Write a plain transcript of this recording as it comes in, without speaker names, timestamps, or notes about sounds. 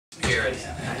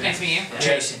Right. Nice to meet you. Yeah.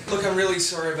 Jason. Look, I'm really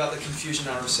sorry about the confusion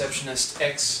on receptionist.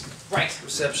 Right.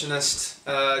 Receptionist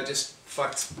just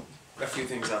fucked a few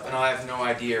things up, and I have no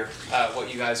idea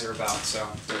what you guys are about, so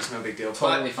there's no big deal.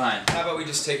 Totally fine. How about we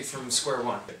just take it from square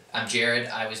one? I'm Jared.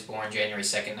 I was born January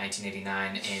 2nd,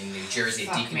 1989 in New Jersey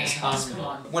at Deaconess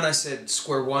Hospital. When I said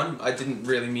square one, I didn't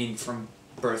really mean from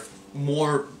birth.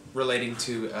 More relating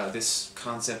to this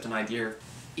concept and idea.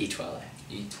 E-toilet.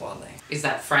 E-toilet. Is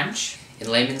that French? In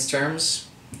layman's terms,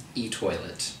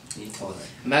 e-toilet. E-toilet.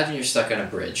 Imagine you're stuck on a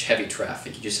bridge, heavy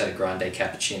traffic. You just had a grande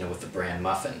cappuccino with a bran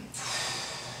muffin.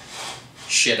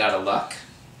 Shit out of luck.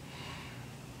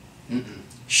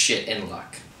 Shit in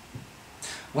luck.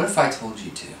 What if I told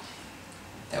you two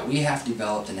that we have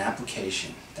developed an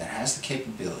application that has the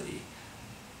capability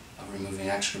of removing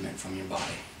excrement from your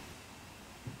body?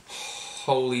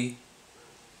 Holy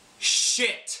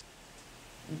shit!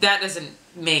 That doesn't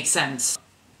make sense.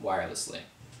 Wirelessly.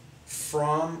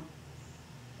 From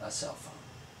A cell phone.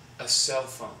 a cell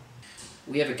phone.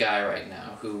 We have a guy right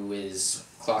now who is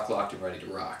clock locked and ready to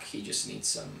rock. He just needs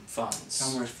some funds. Tell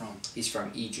me where it's from. He's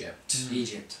from Egypt.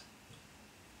 Egypt.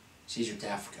 It's Egypt,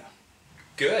 Africa.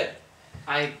 Good.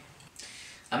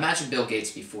 Imagine Bill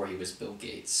Gates before he was Bill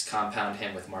Gates. Compound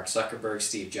him with Mark Zuckerberg,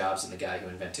 Steve Jobs, and the guy who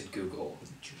invented Google.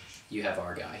 You have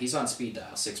our guy. He's on speed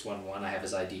dial, 611. I have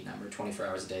his ID number, 24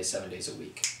 hours a day, 7 days a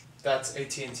week. That's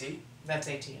AT&T? That's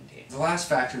AT&T. The last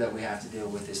factor that we have to deal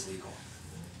with is legal.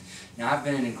 Now, I've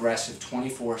been in aggressive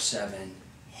 24/7,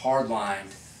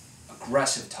 hard-lined,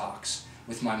 aggressive talks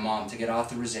with my mom to get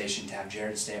authorization to have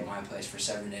Jared stay at my place for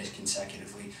 7 days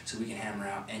consecutively so we can hammer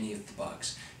out any of the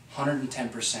bugs.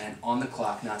 110% on the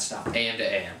clock, not stopping. AM to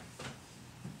AM.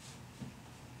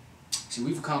 See,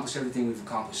 we've accomplished everything we've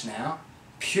accomplished now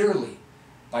purely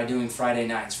by doing Friday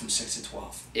nights from 6 to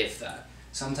 12. If that.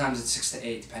 Sometimes it's 6 to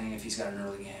 8, depending if he's got an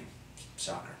early game.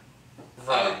 Soccer.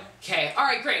 Right. Okay,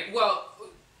 alright, great. Well,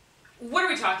 what are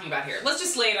we talking about here? Let's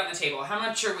just lay it on the table. How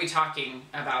much are we talking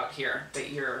about here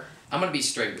that you're... I'm going to be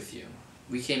straight with you.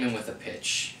 We came in with a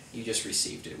pitch. You just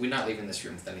received it. We're not leaving this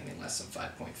room with anything less than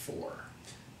 5.4.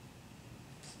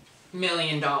 $1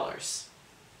 million.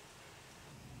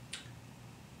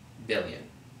 Billion.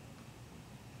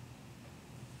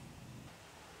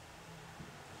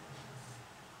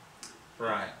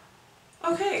 Right.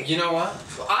 Okay. You know what?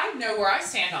 Well, I know where I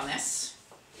stand on this.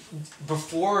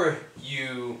 Before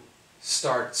you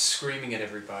start screaming at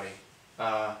everybody,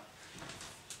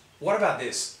 what about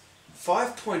this?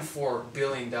 $5.4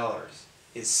 billion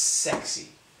is sexy.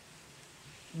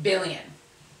 Billion.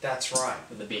 That's right.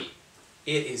 With a B.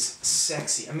 It is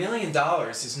sexy. $1 million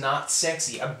is not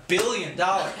sexy. $1 billion,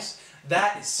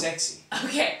 that is sexy.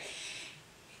 Okay.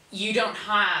 You don't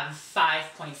have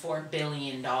 $5.4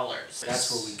 billion.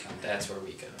 That's where we come in. That's where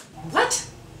we come in. What?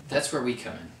 That's where we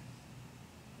come in.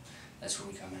 That's where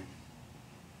we come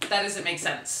in. That doesn't make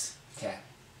sense. Okay.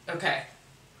 Okay.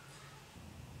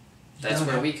 That's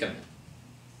where we come in.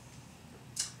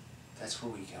 That's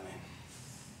where we come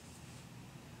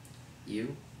in.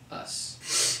 You,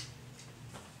 us.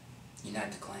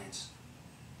 Unite the clans.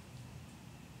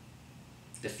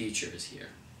 The future is here.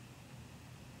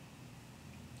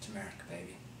 It's America,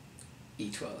 baby.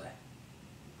 E-toilet.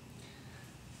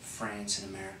 France and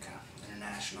America.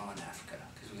 International and Africa.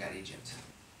 Because we got Egypt.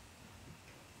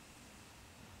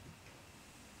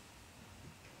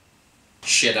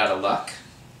 Shit out of luck.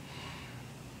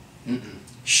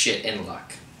 Shit in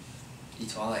luck.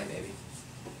 E-toilet, baby.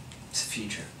 It's the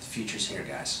future. The future's here,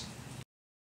 guys.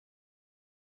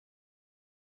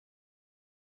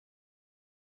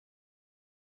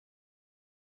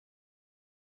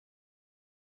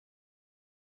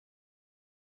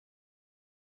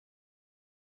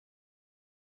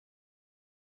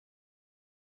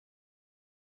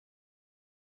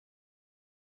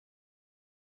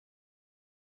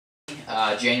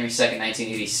 January 2nd,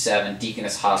 1987,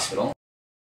 Deaconess Hospital.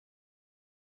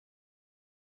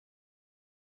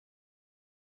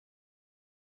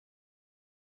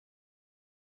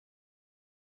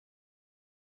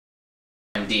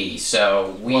 MD.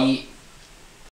 So we